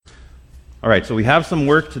All right, so we have some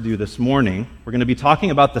work to do this morning. We're going to be talking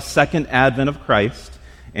about the second advent of Christ,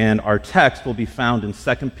 and our text will be found in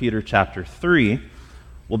 2 Peter chapter 3.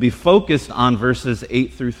 We'll be focused on verses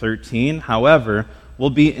 8 through 13. However, we'll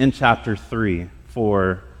be in chapter 3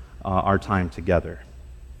 for our time together.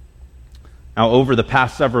 Now, over the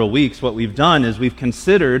past several weeks, what we've done is we've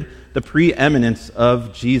considered the preeminence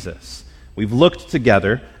of Jesus. We've looked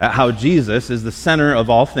together at how Jesus is the center of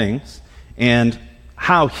all things, and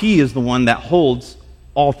how he is the one that holds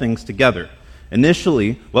all things together.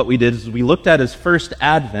 Initially, what we did is we looked at his first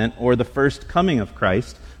advent, or the first coming of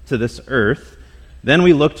Christ to this earth. Then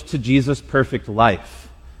we looked to Jesus' perfect life,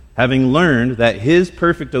 having learned that his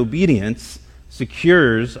perfect obedience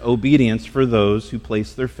secures obedience for those who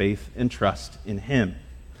place their faith and trust in him.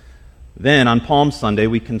 Then, on Palm Sunday,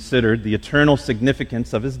 we considered the eternal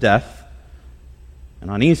significance of his death. And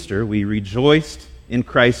on Easter, we rejoiced in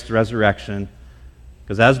Christ's resurrection,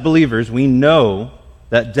 because as believers, we know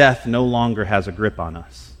that death no longer has a grip on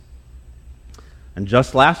us. And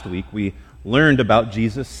just last week, we learned about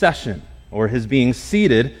Jesus' session, or his being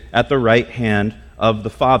seated at the right hand of the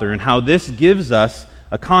Father, and how this gives us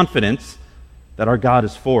a confidence that our God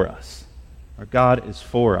is for us. Our God is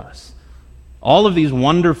for us. All of these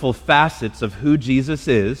wonderful facets of who Jesus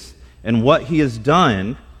is and what he has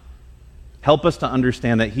done help us to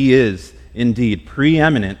understand that he is indeed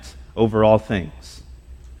preeminent over all things.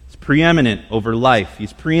 Preeminent over life.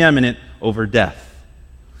 He's preeminent over death.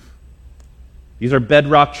 These are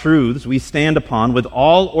bedrock truths we stand upon with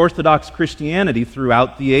all Orthodox Christianity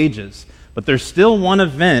throughout the ages. But there's still one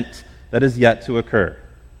event that is yet to occur.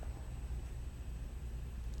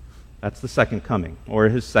 That's the second coming, or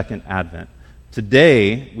his second advent.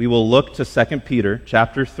 Today, we will look to 2 Peter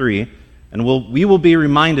chapter 3, and we will be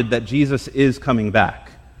reminded that Jesus is coming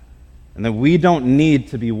back, and that we don't need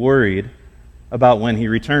to be worried about when he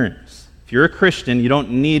returns. If you're a Christian, you don't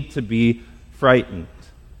need to be frightened.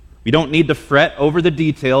 We don't need to fret over the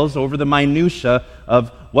details, over the minutia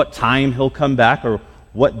of what time he'll come back or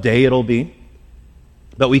what day it'll be.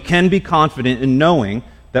 But we can be confident in knowing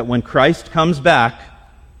that when Christ comes back,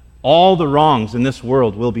 all the wrongs in this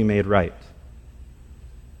world will be made right.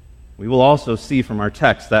 We will also see from our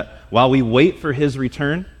text that while we wait for his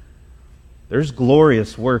return, there's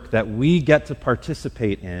glorious work that we get to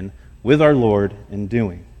participate in with our Lord in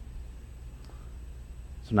doing.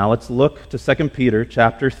 So now let's look to 2 Peter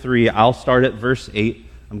chapter 3. I'll start at verse 8.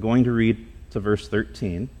 I'm going to read to verse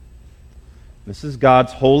 13. This is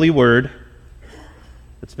God's holy word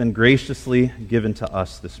that's been graciously given to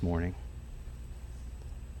us this morning.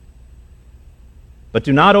 But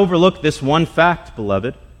do not overlook this one fact,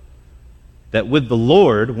 beloved, that with the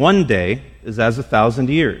Lord 1 day is as 1,000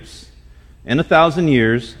 years, and 1,000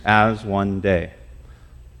 years as 1 day.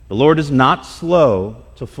 The Lord is not slow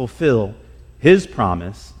to fulfill his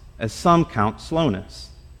promise, as some count slowness,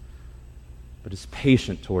 but is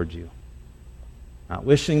patient toward you, not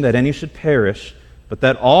wishing that any should perish, but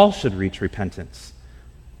that all should reach repentance.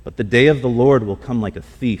 But the day of the Lord will come like a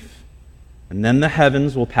thief, and then the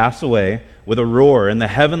heavens will pass away with a roar, and the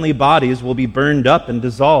heavenly bodies will be burned up and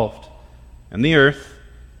dissolved, and the earth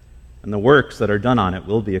and the works that are done on it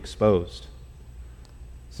will be exposed.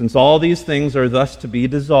 Since all these things are thus to be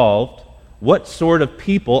dissolved, what sort of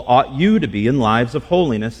people ought you to be in lives of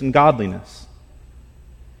holiness and godliness,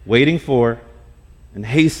 waiting for and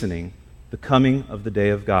hastening the coming of the day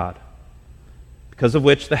of God, because of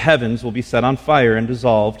which the heavens will be set on fire and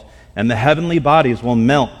dissolved, and the heavenly bodies will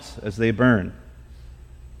melt as they burn.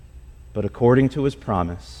 But according to his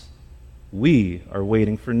promise, we are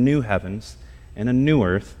waiting for new heavens and a new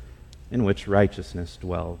earth in which righteousness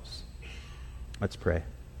dwells. Let's pray.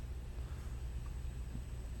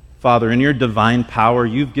 Father, in your divine power,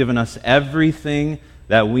 you've given us everything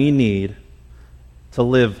that we need to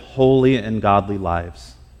live holy and godly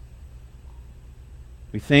lives.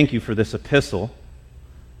 We thank you for this epistle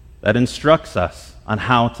that instructs us on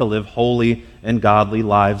how to live holy and godly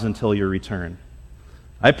lives until your return.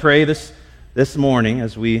 I pray this morning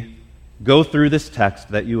as we go through this text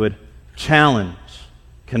that you would challenge,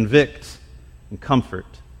 convict, and comfort.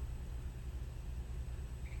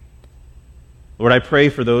 Lord, I pray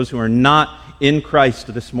for those who are not in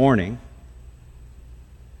Christ this morning,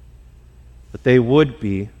 that they would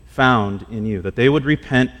be found in you, that they would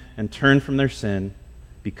repent and turn from their sin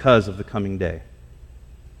because of the coming day.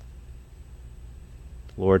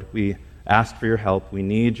 Lord, we ask for your help. We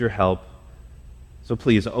need your help. So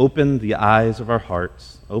please open the eyes of our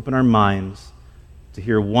hearts, open our minds to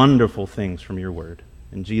hear wonderful things from your word.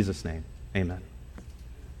 In Jesus' name, amen.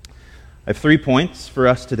 I have 3 points for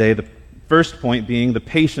us today. The first point being the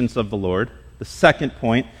patience of the Lord. The second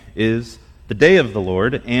point is the day of the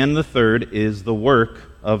Lord, and the third is the work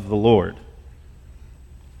of the Lord.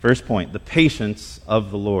 First point, the patience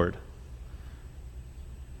of the Lord.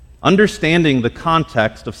 Understanding the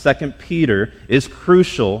context of 2 Peter is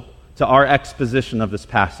crucial to our exposition of this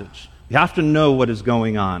passage. We have to know what is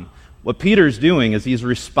going on. What Peter's doing is he's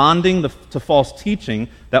responding to false teaching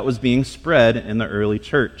that was being spread in the early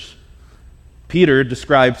church. Peter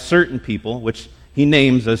described certain people, which he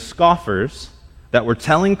names as scoffers, that were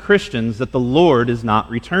telling Christians that the Lord is not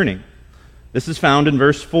returning. This is found in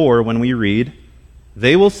verse 4 when we read,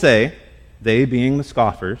 "They will say," they being the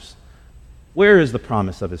scoffers, "Where is the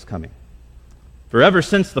promise of his coming? For ever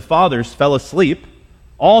since the fathers fell asleep,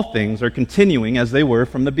 all things are continuing as they were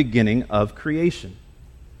from the beginning of creation."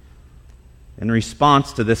 In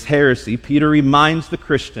response to this heresy, Peter reminds the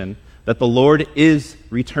Christian that the Lord is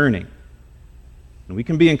returning. And we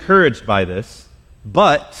can be encouraged by this,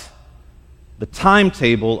 but the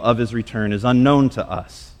timetable of his return is unknown to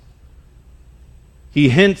us. He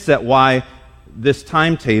hints at why this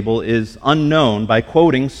timetable is unknown by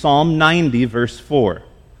quoting Psalm 90, verse 4,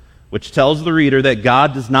 which tells the reader that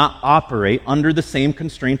God does not operate under the same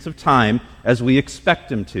constraints of time as we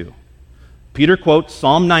expect him to. Peter quotes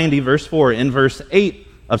Psalm 90, verse 4 in verse 8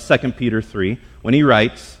 of 2 Peter 3 when he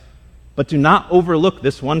writes, "But do not overlook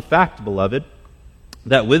this one fact, beloved,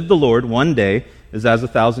 that with the Lord 1 day is as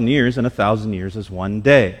 1,000 years, and 1,000 years as 1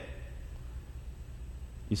 day."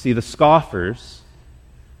 You see, the scoffers,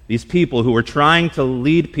 these people who were trying to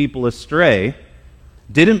lead people astray,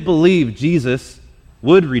 didn't believe Jesus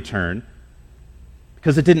would return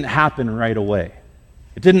because it didn't happen right away.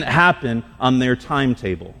 It didn't happen on their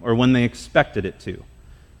timetable or when they expected it to.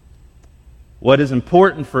 What is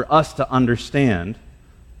important for us to understand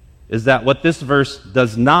is that what this verse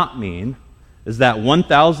does not mean is that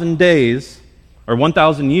 1,000 days or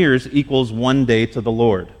 1,000 years equals 1 day to the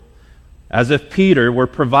Lord, as if Peter were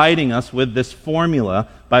providing us with this formula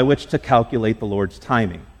by which to calculate the Lord's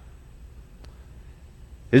timing.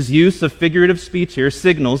 His use of figurative speech here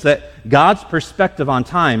signals that God's perspective on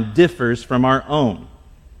time differs from our own.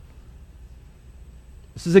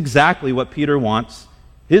 This is exactly what Peter wants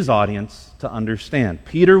his audience to understand.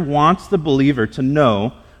 Peter wants the believer to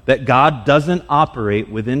know that God doesn't operate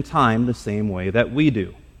within time the same way that we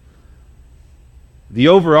do. The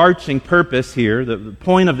overarching purpose here, the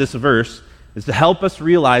point of this verse, is to help us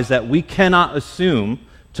realize that we cannot assume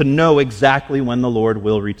to know exactly when the Lord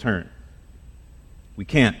will return. We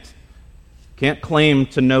can't claim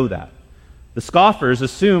to know that. The scoffers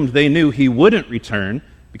assumed they knew he wouldn't return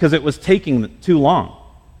because it was taking too long.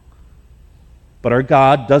 But our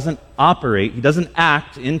God doesn't operate, he doesn't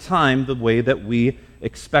act in time the way that we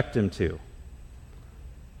expect him to.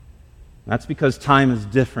 That's because time is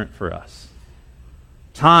different for us.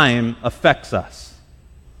 Time affects us.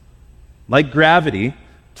 Like gravity,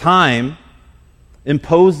 time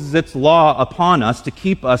imposes its law upon us to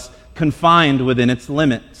keep us confined within its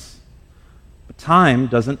limits. But time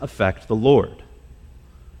doesn't affect the Lord.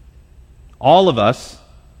 All of us,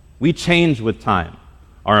 we change with time.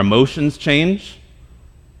 Our emotions change.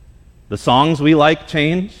 The songs we like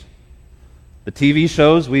change. The TV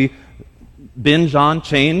shows we binge on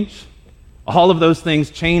change. All of those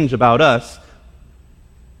things change about us.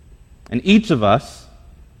 And each of us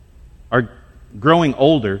are growing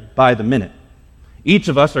older by the minute. Each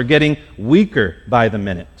of us are getting weaker by the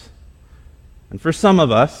minute. And for some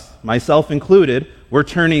of us, myself included, we're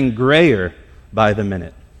turning grayer by the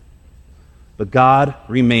minute. But God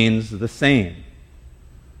remains the same.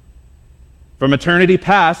 From eternity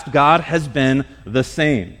past, God has been the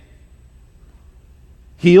same.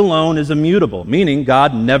 He alone is immutable, meaning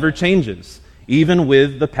God never changes, even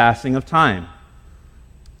with the passing of time.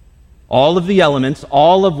 All of the elements,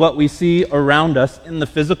 all of what we see around us in the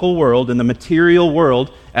physical world, in the material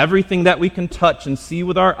world, everything that we can touch and see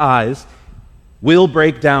with our eyes will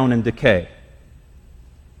break down and decay.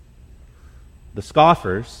 The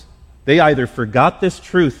scoffers, they either forgot this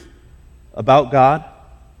truth about God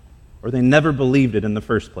or they never believed it in the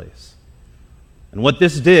first place. And what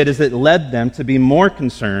this did is it led them to be more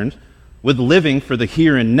concerned with living for the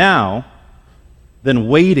here and now than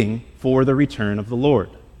waiting for the return of the Lord.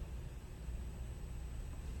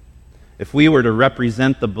 If we were to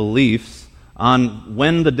represent the beliefs on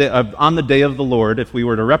the day of the Lord, if we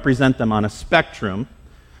were to represent them on a spectrum,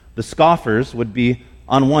 the scoffers would be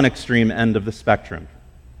on one extreme end of the spectrum.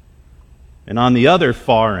 And on the other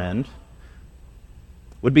far end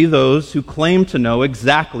would be those who claim to know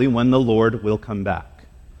exactly when the Lord will come back.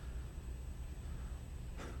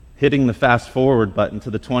 Hitting the fast forward button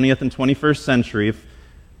to the 20th and 21st century,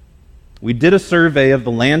 we did a survey of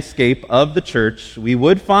the landscape of the church, we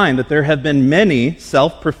would find that there have been many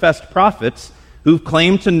self-professed prophets who've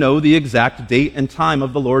claimed to know the exact date and time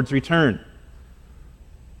of the Lord's return.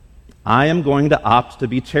 I am going to opt to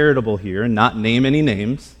be charitable here and not name any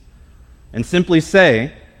names, and simply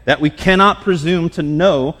say that we cannot presume to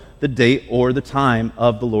know the date or the time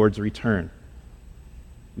of the Lord's return.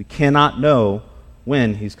 We cannot know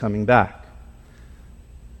when he's coming back.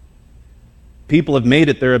 People have made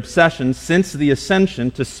it their obsession since the ascension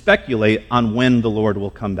to speculate on when the Lord will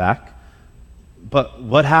come back. But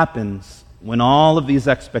what happens when all of these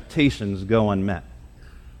expectations go unmet?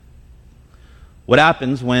 What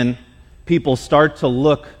happens when people start to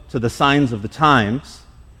look to the signs of the times,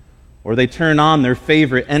 or they turn on their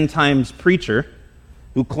favorite end times preacher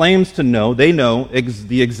who claims to know, they know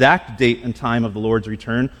the exact date and time of the Lord's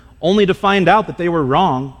return, only to find out that they were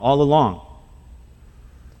wrong all along?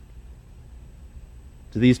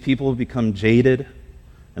 Do these people become jaded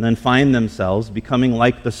and then find themselves becoming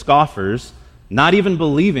like the scoffers, not even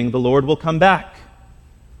believing the Lord will come back?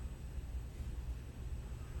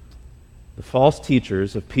 The false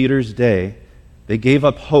teachers of Peter's day, they gave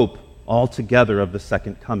up hope altogether of the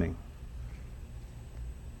second coming.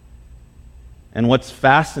 And what's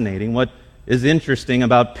fascinating, what is interesting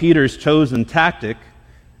about Peter's chosen tactic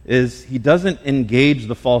is he doesn't engage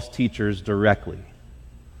the false teachers directly.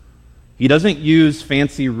 He doesn't use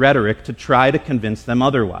fancy rhetoric to try to convince them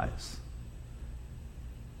otherwise.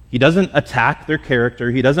 He doesn't attack their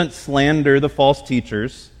character. He doesn't slander the false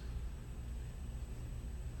teachers.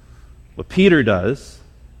 What Peter does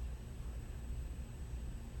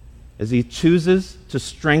is he chooses to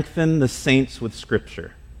strengthen the saints with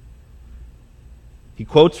Scripture. He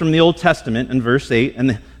quotes from the Old Testament in verse 8,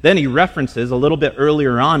 and then he references a little bit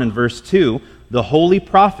earlier on in verse 2, the holy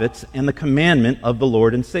prophets and the commandment of the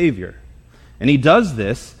Lord and Savior. And he does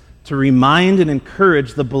this to remind and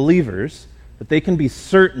encourage the believers that they can be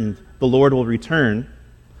certain the Lord will return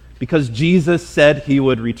because Jesus said he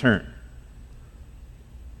would return.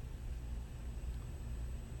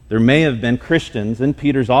 There may have been Christians in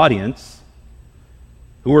Peter's audience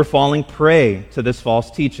who were falling prey to this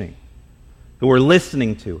false teaching, who were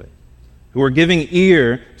listening to it, who were giving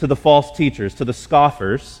ear to the false teachers, to the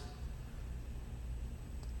scoffers,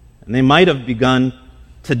 and they might have begun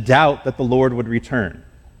to doubt that the Lord would return.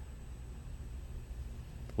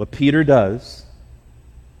 What Peter does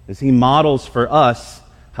is he models for us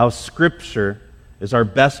how Scripture is our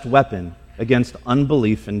best weapon against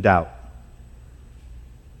unbelief and doubt.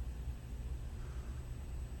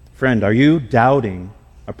 Friend, are you doubting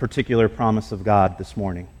a particular promise of God this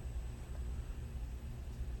morning?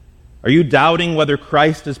 Are you doubting whether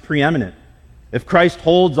Christ is preeminent, if Christ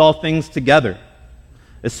holds all things together,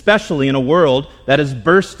 especially in a world that is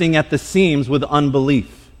bursting at the seams with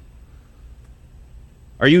unbelief?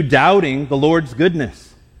 Are you doubting the Lord's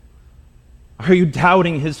goodness? Are you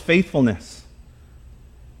doubting his faithfulness?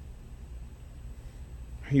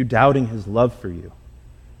 Are you doubting his love for you?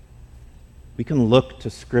 We can look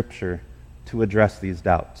to Scripture to address these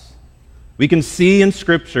doubts. We can see in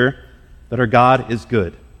Scripture that our God is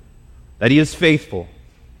good, that he is faithful,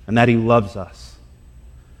 and that he loves us.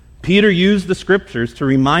 Peter used the Scriptures to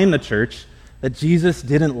remind the church that Jesus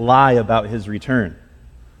didn't lie about his return.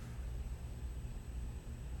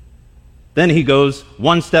 Then he goes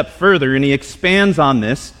one step further and he expands on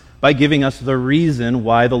this by giving us the reason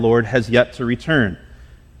why the Lord has yet to return.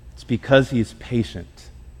 It's because he's patient.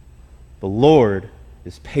 The Lord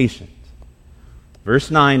is patient.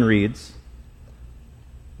 Verse 9 reads,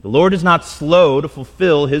 "The Lord is not slow to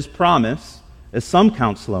fulfill his promise, as some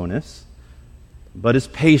count slowness, but is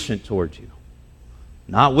patient towards you,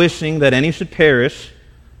 not wishing that any should perish,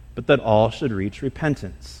 but that all should reach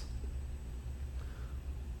repentance."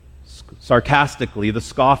 Sarcastically, the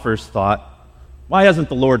scoffers thought, why hasn't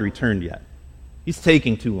the Lord returned yet? He's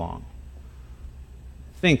taking too long.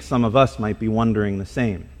 I think some of us might be wondering the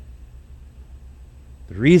same.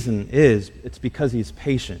 The reason is, it's because he's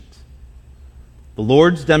patient. The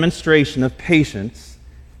Lord's demonstration of patience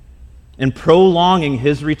in prolonging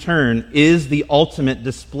his return is the ultimate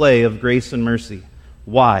display of grace and mercy.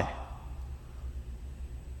 Why?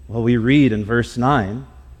 Well, we read in verse 9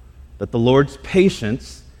 that the Lord's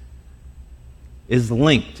patience is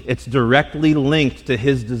linked. It's directly linked to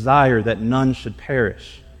his desire that none should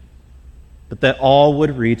perish, but that all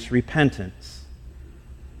would reach repentance.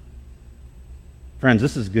 Friends,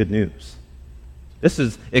 this is good news. This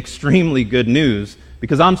is extremely good news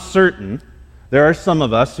because I'm certain there are some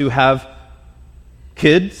of us who have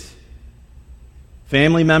kids,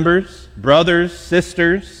 family members, brothers,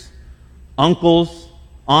 sisters, uncles,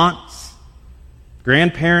 aunts,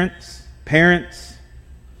 grandparents, parents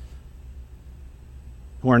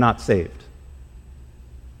who are not saved.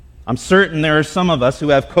 I'm certain there are some of us who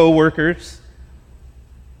have coworkers,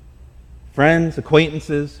 friends,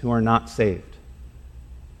 acquaintances who are not saved.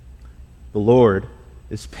 The Lord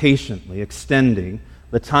is patiently extending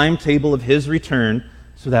the timetable of His return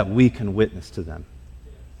so that we can witness to them.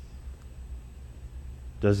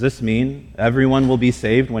 Does this mean everyone will be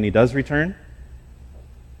saved when He does return?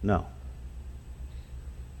 No.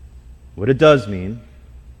 What it does mean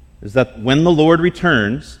is that when the Lord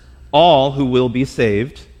returns, all who will be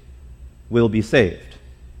saved will be saved.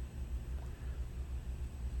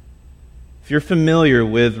 If you're familiar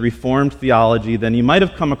with Reformed theology, then you might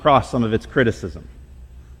have come across some of its criticism.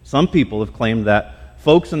 Some people have claimed that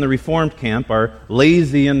folks in the Reformed camp are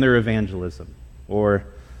lazy in their evangelism, or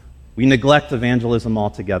we neglect evangelism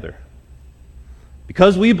altogether.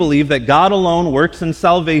 Because we believe that God alone works in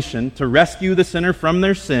salvation to rescue the sinner from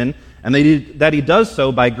their sin, and that He does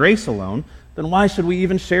so by grace alone, then why should we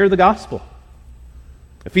even share the gospel?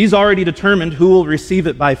 If He's already determined who will receive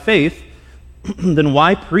it by faith, then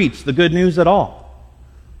why preach the good news at all?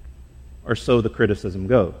 Or so the criticism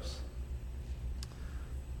goes.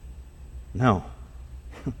 No.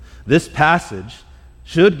 This passage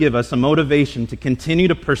should give us a motivation to continue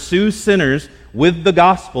to pursue sinners with the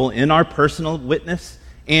gospel in our personal witness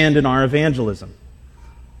and in our evangelism.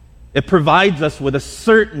 It provides us with a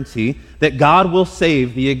certainty that God will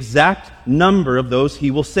save the exact number of those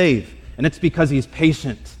He will save. And it's because He's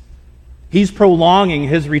patient. He's prolonging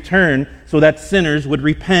His return so that sinners would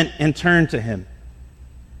repent and turn to Him.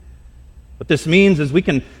 What this means is we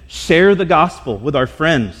can share the gospel with our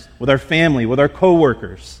friends, with our family, with our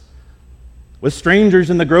coworkers, with strangers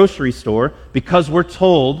in the grocery store, because we're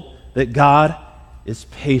told that God is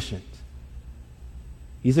patient.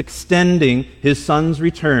 He's extending His Son's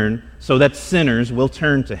return so that sinners will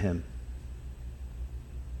turn to Him.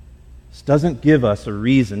 This doesn't give us a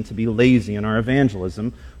reason to be lazy in our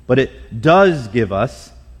evangelism, but it does give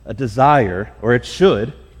us a desire, or it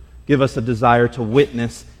should give us a desire to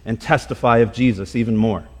witness and testify of Jesus even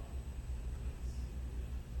more.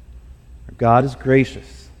 Our God is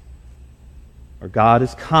gracious. Our God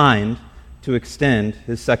is kind to extend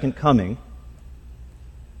His second coming,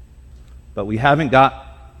 but we haven't got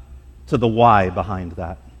to the why behind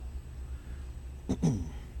that.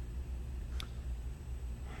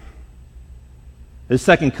 His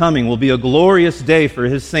second coming will be a glorious day for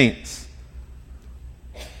His saints,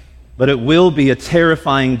 but it will be a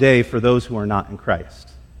terrifying day for those who are not in Christ.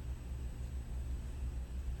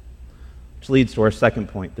 Which leads to our second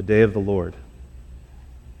point, the day of the Lord.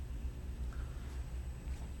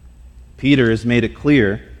 Peter has made it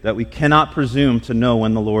clear that we cannot presume to know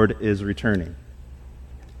when the Lord is returning.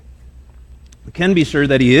 We can be sure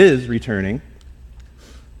that He is returning.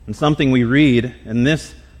 And something we read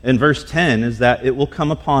in verse 10 is that it will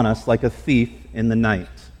come upon us like a thief in the night,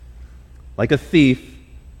 like a thief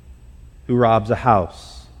who robs a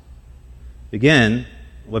house. Again,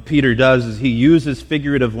 what Peter does is he uses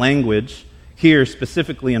figurative language here,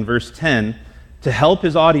 specifically in verse 10, to help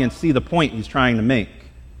his audience see the point he's trying to make.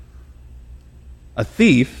 A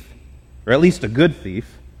thief, or at least a good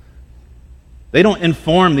thief, they don't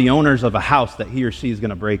inform the owners of a house that he or she is going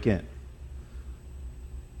to break in.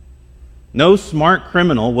 No smart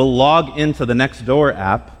criminal will log into the Nextdoor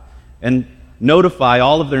app and notify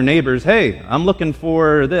all of their neighbors, hey, I'm looking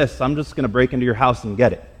for this. I'm just going to break into your house and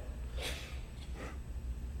get it.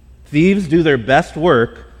 Thieves do their best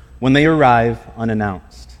work when they arrive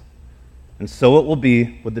unannounced. And so it will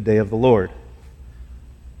be with the day of the Lord.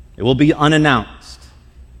 It will be unannounced.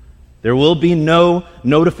 There will be no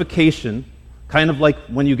notification, kind of like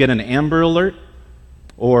when you get an Amber Alert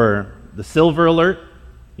or the Silver Alert,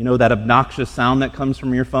 you know, that obnoxious sound that comes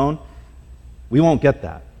from your phone. We won't get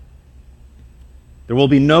that. There will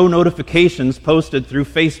be no notifications posted through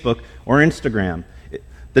Facebook or Instagram.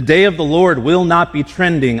 The day of the Lord will not be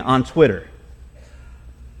trending on Twitter.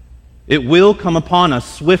 It will come upon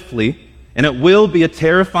us swiftly, and it will be a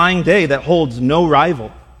terrifying day that holds no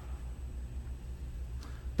rival.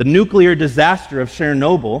 The nuclear disaster of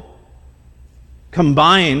Chernobyl,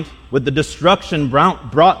 combined with the destruction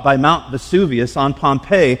brought by Mount Vesuvius on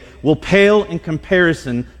Pompeii, will pale in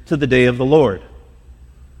comparison to the day of the Lord.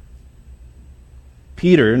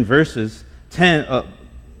 Peter in verses 10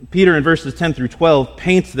 through 12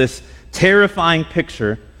 paints this terrifying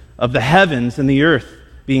picture of the heavens and the earth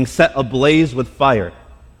being set ablaze with fire,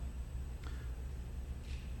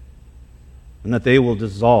 and that they will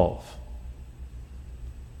dissolve.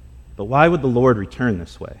 But why would the Lord return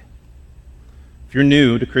this way? If you're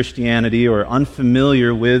new to Christianity or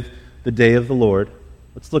unfamiliar with the day of the Lord,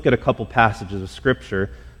 Let's look at a couple passages of Scripture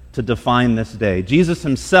to define this day. Jesus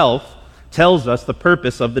himself tells us the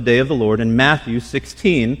purpose of the day of the Lord in Matthew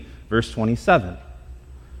 16, verse 27.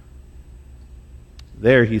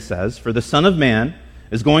 There he says, "For the Son of Man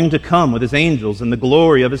is going to come with his angels in the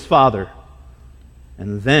glory of his Father,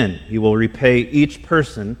 and then he will repay each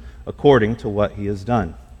person according to what he has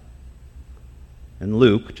done." In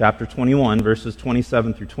Luke chapter 21, verses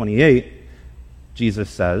 27 through 28, Jesus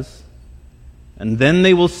says, "And then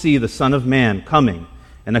they will see the Son of Man coming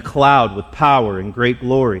in a cloud with power and great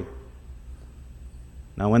glory.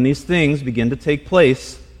 Now when these things begin to take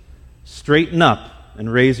place, straighten up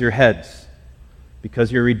and raise your heads,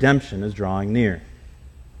 because your redemption is drawing near."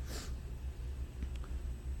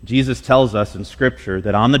 Jesus tells us in Scripture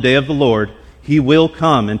that on the day of the Lord, he will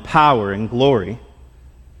come in power and glory,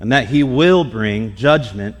 and that he will bring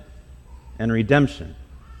judgment and redemption.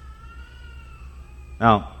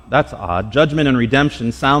 Now, that's odd. Judgment and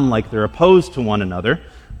redemption sound like they're opposed to one another,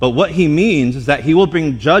 but what he means is that he will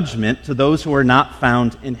bring judgment to those who are not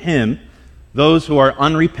found in him, those who are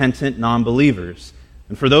unrepentant non-believers.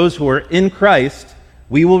 And for those who are in Christ,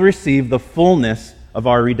 we will receive the fullness of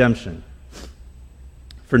our redemption.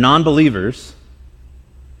 For non-believers,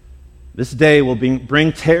 this day will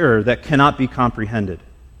bring terror that cannot be comprehended.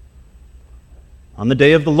 On the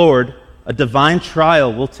day of the Lord, a divine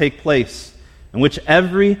trial will take place, in which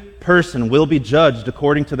every person will be judged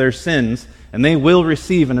according to their sins, and they will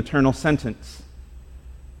receive an eternal sentence.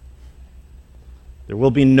 There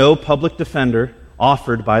will be no public defender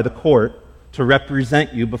offered by the court to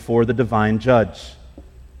represent you before the divine judge.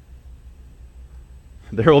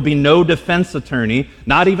 There will be no defense attorney,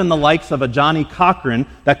 not even the likes of a Johnny Cochran,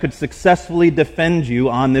 that could successfully defend you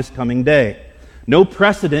on this coming day. No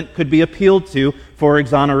precedent could be appealed to for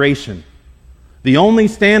exoneration. The only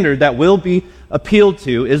standard that will be appealed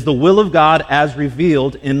to is the will of God as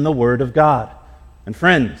revealed in the Word of God. And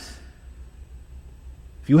friends,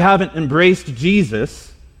 if you haven't embraced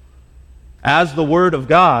Jesus as the Word of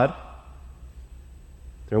God,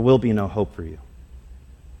 there will be no hope for you.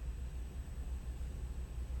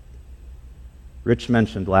 Rich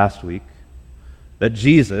mentioned last week that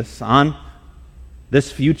Jesus, on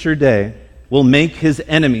this future day, will make his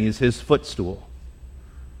enemies his footstool.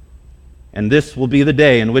 And this will be the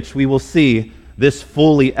day in which we will see this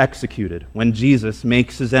fully executed, when Jesus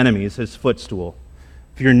makes his enemies his footstool.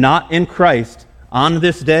 If you're not in Christ on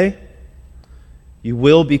this day, you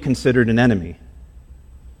will be considered an enemy,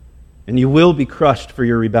 and you will be crushed for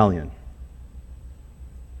your rebellion.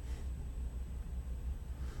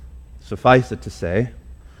 Suffice it to say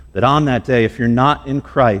that on that day, if you're not in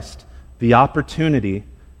Christ, the opportunity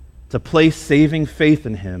to place saving faith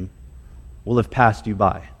in him will have passed you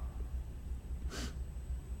by.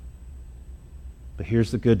 But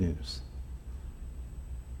here's the good news.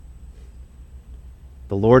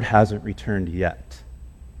 The Lord hasn't returned yet.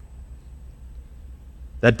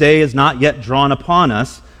 That day is not yet drawn upon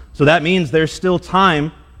us, so that means there's still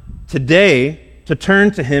time today to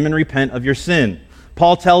turn to him and repent of your sin.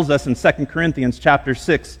 Paul tells us in 2 Corinthians chapter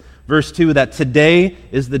 6, verse 2, that today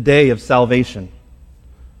is the day of salvation.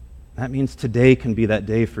 That means today can be that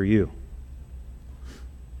day for you.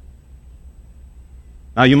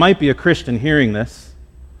 Now, you might be a Christian hearing this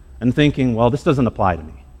and thinking, well, this doesn't apply to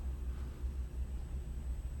me.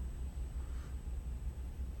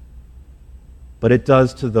 But it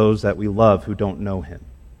does to those that we love who don't know him.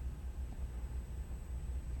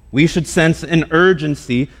 We should sense an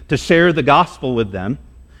urgency to share the gospel with them,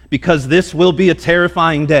 because this will be a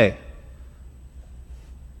terrifying day.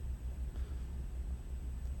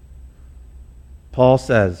 Paul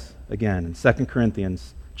says, again, in 2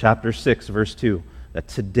 Corinthians chapter 6, verse 2, that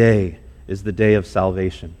today is the day of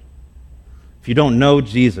salvation. If you don't know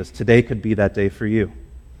Jesus, today could be that day for you.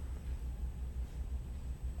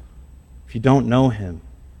 If you don't know him,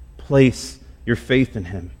 place your faith in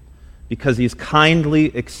him, because he's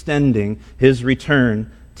kindly extending his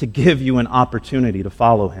return to give you an opportunity to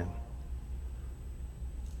follow him.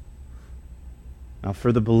 Now,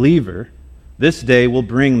 for the believer, this day will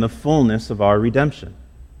bring the fullness of our redemption.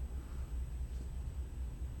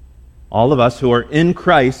 All of us who are in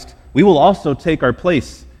Christ, we will also take our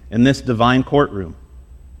place in this divine courtroom.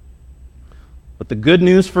 But the good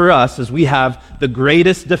news for us is we have the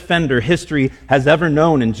greatest defender history has ever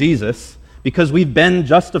known in Jesus, because we've been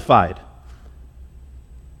justified.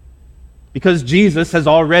 Because Jesus has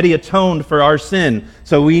already atoned for our sin,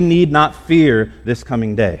 so we need not fear this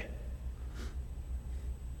coming day.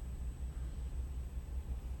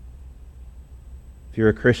 If you're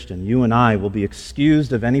a Christian, you and I will be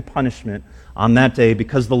excused of any punishment on that day,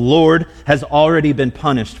 because the Lord has already been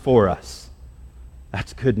punished for us.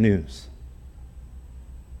 That's good news.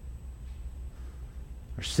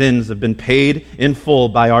 Our sins have been paid in full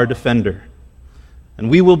by our defender. And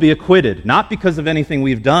we will be acquitted, not because of anything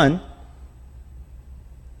we've done,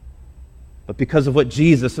 but because of what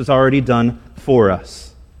Jesus has already done for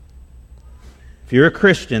us. If you're a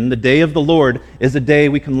Christian, the day of the Lord is a day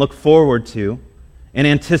we can look forward to and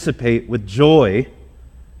anticipate with joy,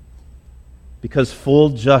 because full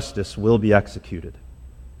justice will be executed.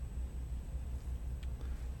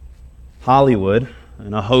 Hollywood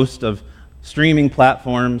and a host of streaming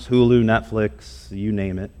platforms, Hulu, Netflix, you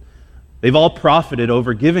name it, they've all profited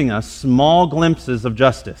over giving us small glimpses of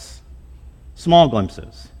justice. Small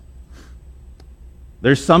glimpses.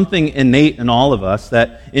 There's something innate in all of us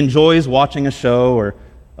that enjoys watching a show or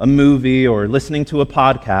a movie or listening to a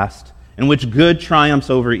podcast in which good triumphs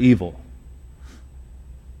over evil.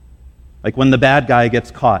 Like when the bad guy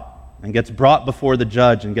gets caught and gets brought before the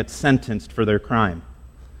judge and gets sentenced for their crime.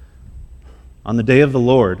 On the day of the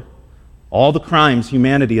Lord, all the crimes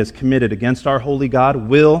humanity has committed against our holy God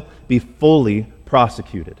will be fully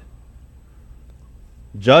prosecuted.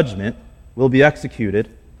 Judgment will be executed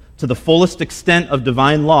to the fullest extent of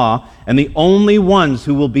divine law, and the only ones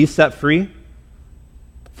who will be set free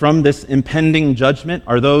from this impending judgment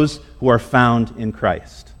are those who are found in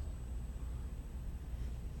Christ.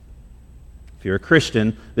 If you're a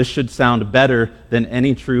Christian, this should sound better than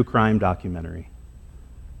any true crime documentary,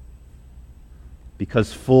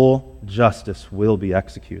 because full justice will be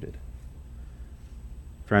executed.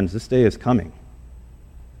 Friends, this day is coming.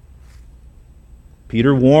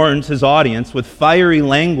 Peter warns his audience with fiery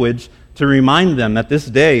language to remind them that this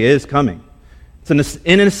day is coming. It's an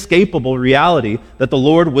inescapable reality that the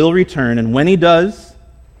Lord will return, and when he does,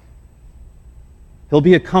 he'll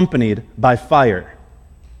be accompanied by fire.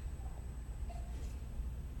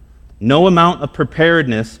 No amount of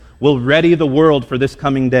preparedness will ready the world for this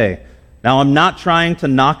coming day. Now, I'm not trying to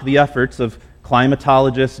knock the efforts of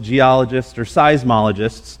climatologists, geologists, or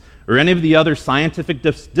seismologists, or any of the other scientific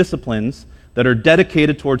disciplines that are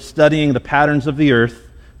dedicated towards studying the patterns of the earth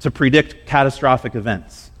to predict catastrophic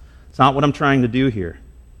events. It's not what I'm trying to do here.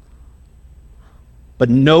 But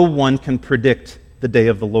no one can predict the day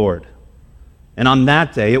of the Lord. And on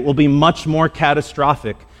that day, it will be much more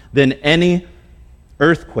catastrophic than any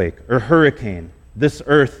earthquake or hurricane this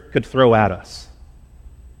earth could throw at us.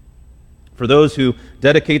 For those who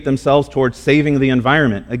dedicate themselves towards saving the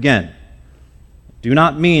environment, again, do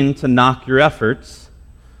not mean to knock your efforts.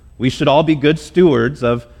 We should all be good stewards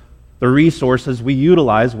of the resources we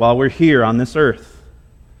utilize while we're here on this earth.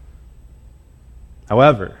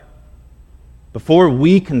 However, before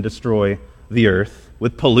we can destroy the earth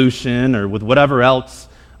with pollution or with whatever else,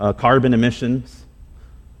 carbon emissions,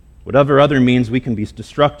 whatever other means we can be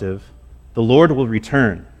destructive, the Lord will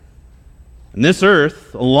return. And this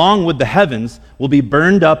earth, along with the heavens, will be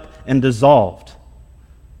burned up and dissolved.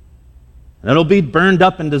 And it'll be burned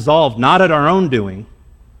up and dissolved not at our own doing,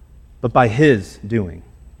 but by his doing.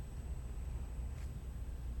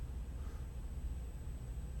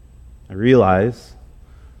 I realize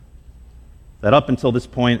that up until this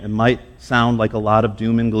point, it might sound like a lot of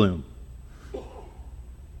doom and gloom.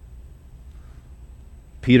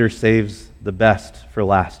 Peter saves the best for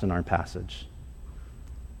last in our passage.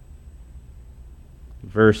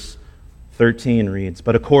 Verse 13 reads,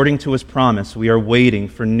 "But according to his promise, we are waiting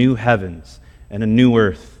for new heavens and a new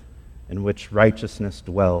earth in which righteousness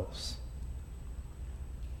dwells."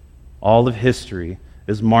 All of history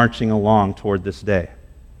is marching along toward this day.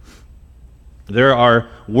 There are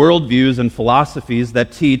worldviews and philosophies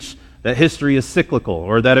that teach that history is cyclical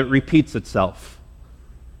or that it repeats itself.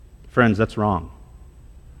 Friends, that's wrong.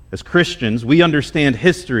 As Christians, we understand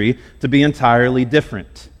history to be entirely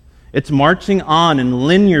different. It's marching on in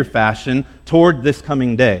linear fashion toward this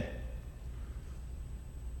coming day.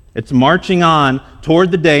 It's marching on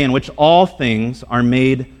toward the day in which all things are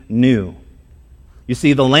made new. You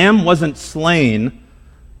see, the Lamb wasn't slain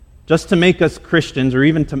just to make us Christians, or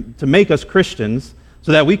even to make us Christians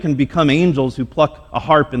so that we can become angels who pluck a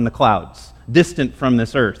harp in the clouds, distant from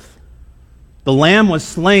this earth. The Lamb was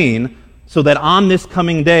slain so that on this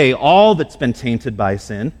coming day, all that's been tainted by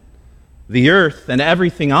sin, the earth and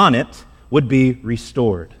everything on it, would be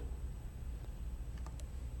restored.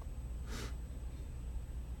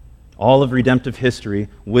 All of redemptive history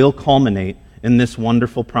will culminate in this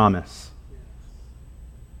wonderful promise.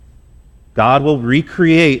 God will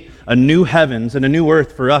recreate a new heavens and a new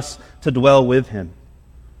earth for us to dwell with him.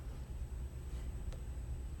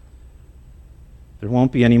 There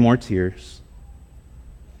won't be any more tears.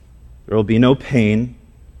 There will be no pain,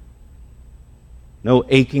 no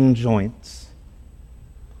aching joints.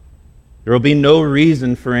 There will be no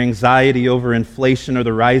reason for anxiety over inflation or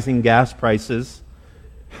the rising gas prices.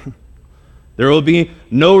 There will be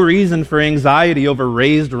no reason for anxiety over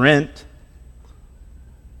raised rent.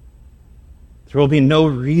 There will be no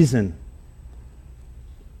reason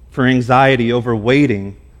for anxiety over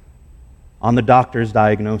waiting on the doctor's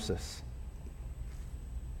diagnosis.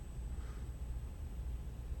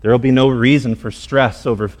 There will be no reason for stress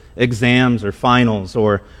over exams or finals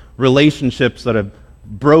or relationships that have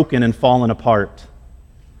broken and fallen apart.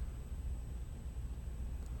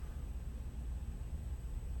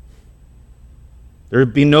 There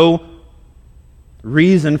would be no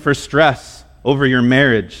reason for stress over your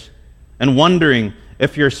marriage and wondering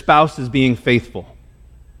if your spouse is being faithful.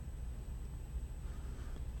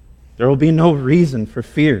 There will be no reason for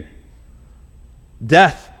fear.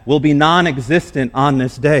 Death will be non-existent on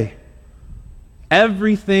this day.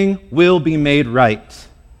 Everything will be made right.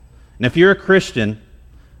 And if you're a Christian,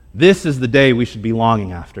 this is the day we should be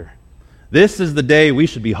longing after. This is the day we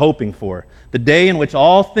should be hoping for. The day in which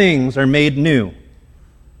all things are made new.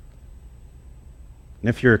 And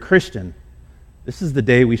if you're a Christian, this is the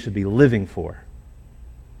day we should be living for.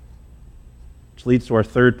 Which leads to our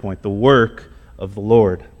third point, the work of the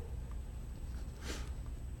Lord.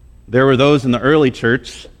 There were those in the early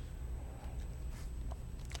church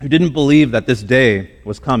who didn't believe that this day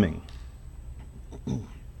was coming.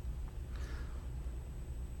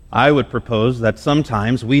 I would propose that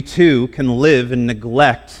sometimes we too can live in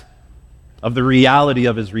neglect of the reality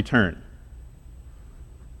of His return.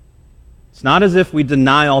 It's not as if we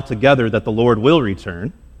deny altogether that the Lord will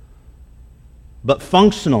return, but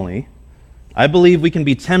functionally, I believe we can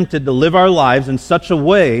be tempted to live our lives in such a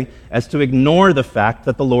way as to ignore the fact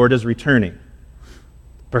that the Lord is returning.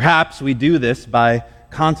 Perhaps we do this by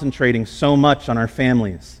concentrating so much on our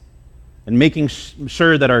families and making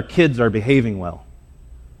sure that our kids are behaving well.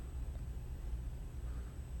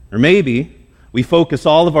 Or maybe we focus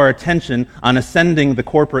all of our attention on ascending the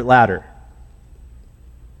corporate ladder.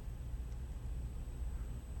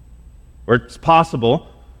 Or it's possible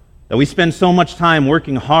that we spend so much time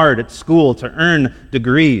working hard at school to earn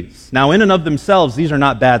degrees. Now, in and of themselves, these are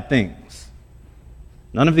not bad things.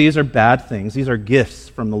 None of these are bad things. These are gifts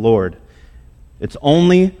from the Lord. It's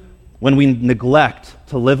only when we neglect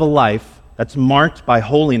to live a life that's marked by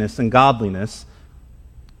holiness and godliness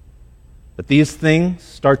that these things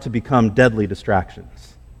start to become deadly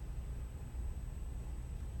distractions.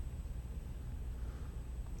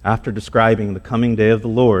 After describing the coming day of the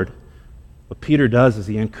Lord, what Peter does is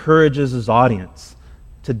he encourages his audience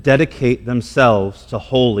to dedicate themselves to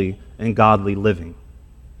holy and godly living.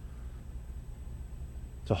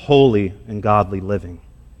 To holy and godly living.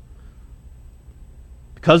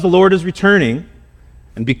 Because the Lord is returning,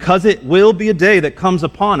 and because it will be a day that comes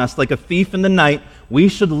upon us like a thief in the night, we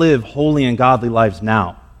should live holy and godly lives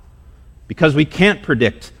now. Because we can't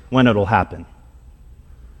predict when it'll happen.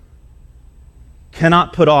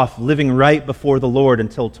 Cannot put off living right before the Lord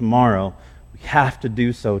until tomorrow. We have to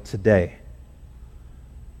do so today.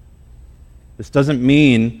 This doesn't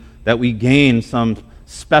mean that we gain some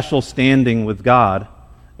special standing with God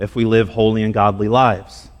if we live holy and godly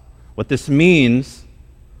lives. What this means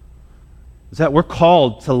is that we're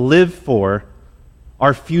called to live for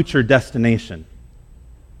our future destination.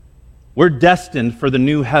 We're destined for the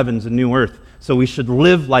new heavens and new earth, so we should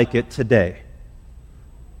live like it today.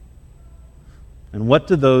 And what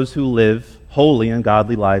do those who live holy and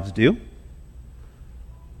godly lives do?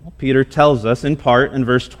 Well, Peter tells us in part in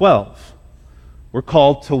verse 12. We're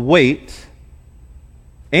called to wait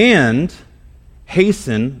and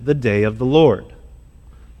hasten the day of the Lord.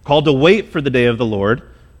 Called to wait for the day of the Lord,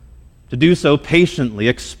 to do so patiently,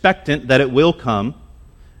 expectant that it will come.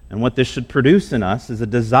 And what this should produce in us is a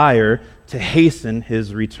desire to hasten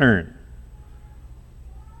His return.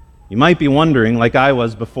 You might be wondering, like I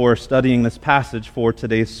was before studying this passage for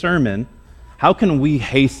today's sermon, how can we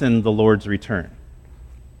hasten the Lord's return?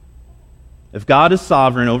 If God is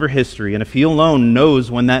sovereign over history, and if He alone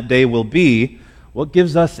knows when that day will be, what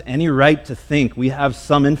gives us any right to think we have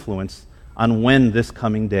some influence on when this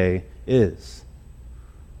coming day is?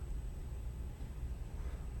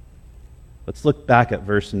 Let's look back at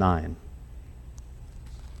verse 9.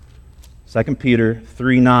 2 Peter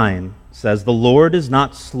 3:9 says, "The Lord is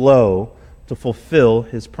not slow to fulfill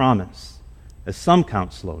His promise, as some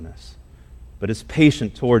count slowness, but is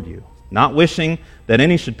patient toward you, not wishing that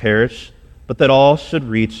any should perish, but that all should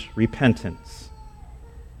reach repentance."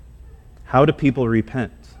 How do people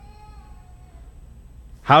repent?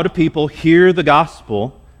 How do people hear the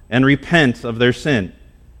gospel and repent of their sin?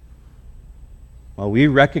 Well, we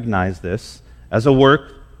recognize this as a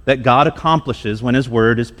work that God accomplishes when his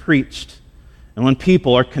word is preached, and when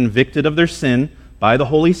people are convicted of their sin by the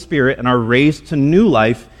Holy Spirit and are raised to new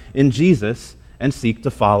life in Jesus and seek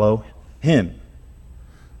to follow him.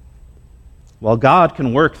 While God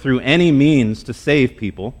can work through any means to save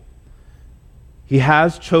people, he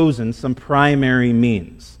has chosen some primary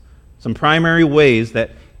means, some primary ways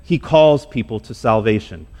that he calls people to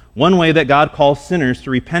salvation. One way that God calls sinners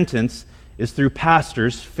to repentance is through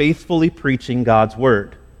pastors faithfully preaching God's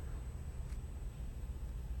word.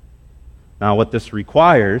 Now, what this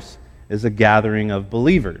requires is a gathering of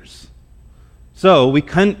believers. So we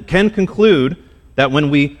can conclude that one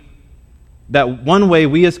way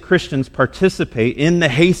we as Christians participate in the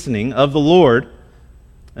hastening of the Lord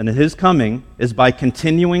and his coming is by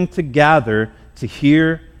continuing to gather to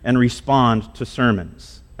hear and respond to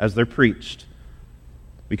sermons as they're preached.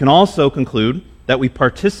 We can also conclude that we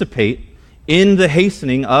participate in the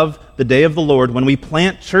hastening of the day of the Lord when we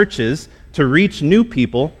plant churches to reach new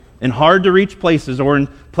people in hard-to-reach places or in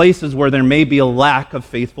places where there may be a lack of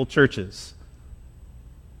faithful churches.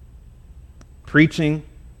 Preaching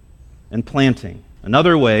and planting.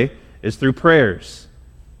 Another way is through prayers.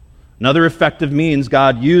 Another effective means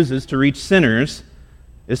God uses to reach sinners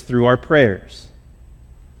is through our prayers.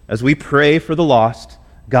 As we pray for the lost,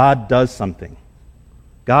 God does something.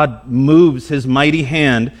 God moves his mighty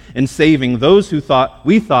hand in saving those who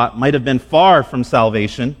we thought might have been far from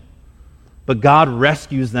salvation, but God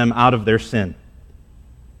rescues them out of their sin.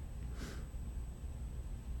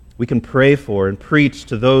 We can pray for and preach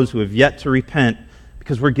to those who have yet to repent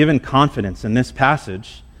because we're given confidence in this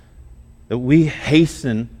passage that we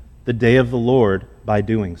hasten the day of the Lord by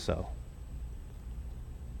doing so.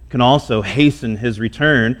 We can also hasten his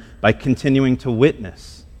return by continuing to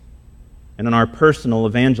witness and in our personal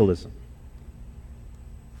evangelism.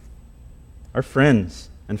 Our friends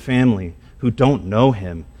and family who don't know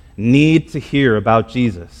him need to hear about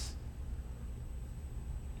Jesus.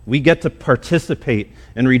 We get to participate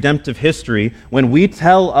in redemptive history when we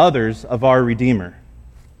tell others of our Redeemer.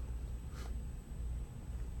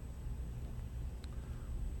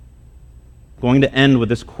 I'm going to end with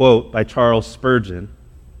this quote by Charles Spurgeon.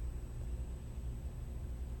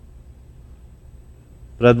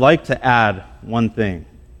 But I'd like to add one thing.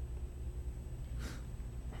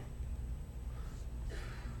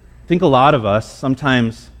 I think a lot of us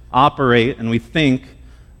sometimes operate and we think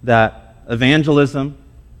that evangelism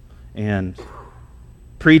and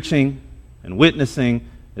preaching and witnessing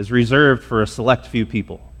is reserved for a select few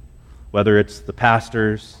people, whether it's the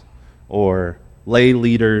pastors or lay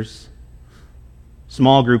leaders,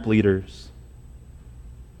 small group leaders.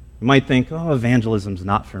 You might think, oh, evangelism's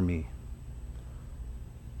not for me.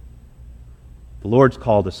 The Lord's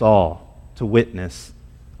called us all to witness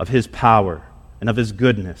of his power and of his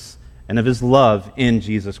goodness and of his love in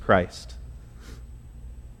Jesus Christ.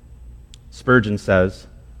 Spurgeon says,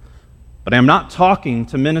 "But I am not talking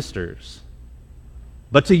to ministers,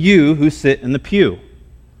 but to you who sit in the pew.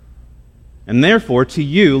 And therefore to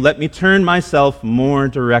you let me turn myself more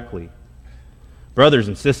directly. Brothers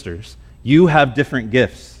and sisters, you have different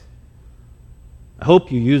gifts. I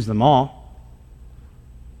hope you use them all.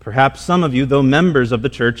 Perhaps some of you, though members of the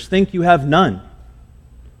church, think you have none.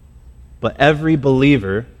 But every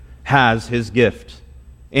believer has his gift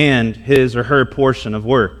and his or her portion of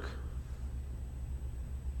work."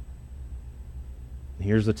 And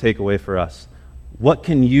here's the takeaway for us. What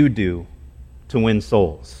can you do to win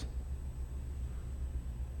souls?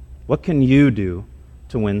 What can you do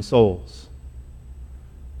to win souls?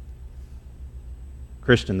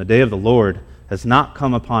 Christian, the day of the Lord has not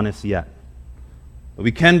come upon us yet. But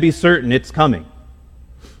we can be certain it's coming.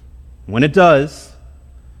 When it does,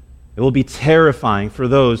 it will be terrifying for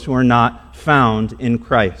those who are not found in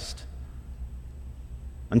Christ.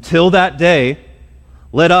 Until that day,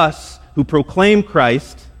 let us who proclaim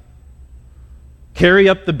Christ carry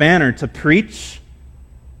up the banner to preach,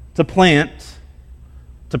 to plant,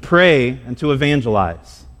 to pray, and to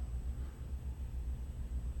evangelize.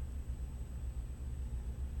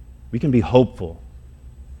 We can be hopeful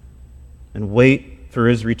and wait for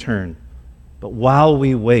his return. But while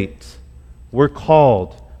we wait, we're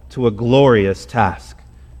called to a glorious task,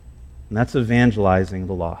 and that's evangelizing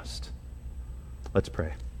the lost. Let's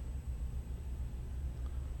pray.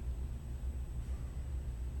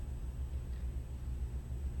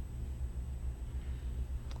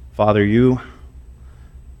 Father, you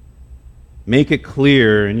make it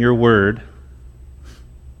clear in your word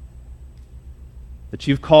that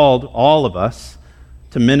you've called all of us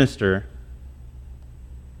to minister,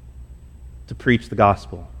 to preach the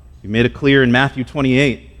gospel. You made it clear in Matthew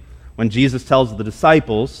 28 when Jesus tells the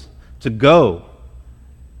disciples to go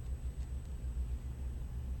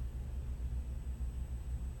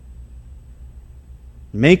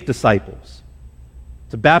make disciples,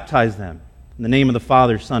 to baptize them in the name of the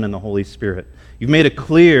Father, Son, and the Holy Spirit. You've made it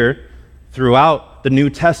clear throughout the New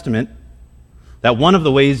Testament that one of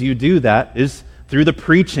the ways you do that is through the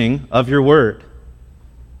preaching of your word.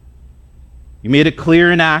 You made it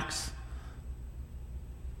clear in Acts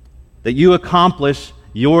that you accomplish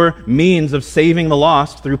your means of saving the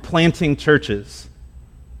lost through planting churches.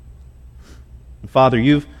 And Father,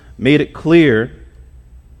 you've made it clear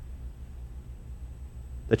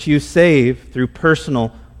that you save through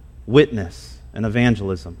personal witness and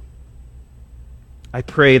evangelism. I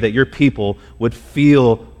pray that your people would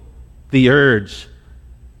feel the urge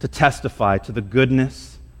to testify to the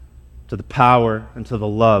goodness, to the power, and to the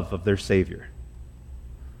love of their Savior.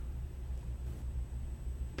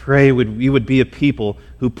 Pray we would be a people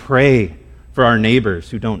who pray for our neighbors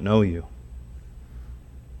who don't know you.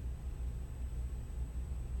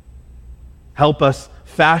 Help us,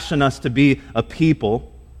 fashion us to be a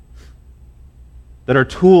people that are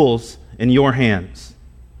tools in your hands,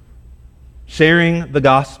 sharing the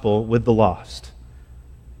gospel with the lost.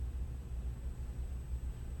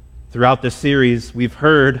 Throughout this series, we've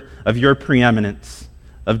heard of your preeminence,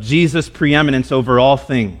 of Jesus' preeminence over all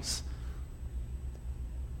things.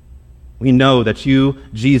 We know that you,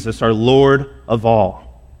 Jesus, are Lord of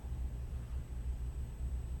all.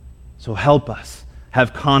 So help us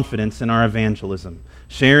have confidence in our evangelism,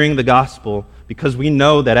 sharing the gospel, because we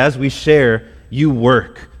know that as we share, you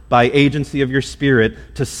work by agency of your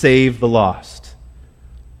Spirit to save the lost.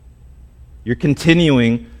 You're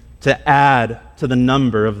continuing to add to the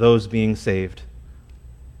number of those being saved,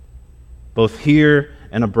 both here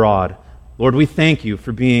and abroad. Lord, we thank you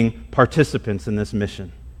for being participants in this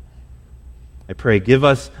mission. I pray, give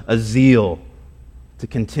us a zeal to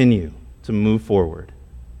continue to move forward.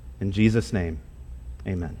 In Jesus' name,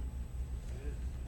 amen.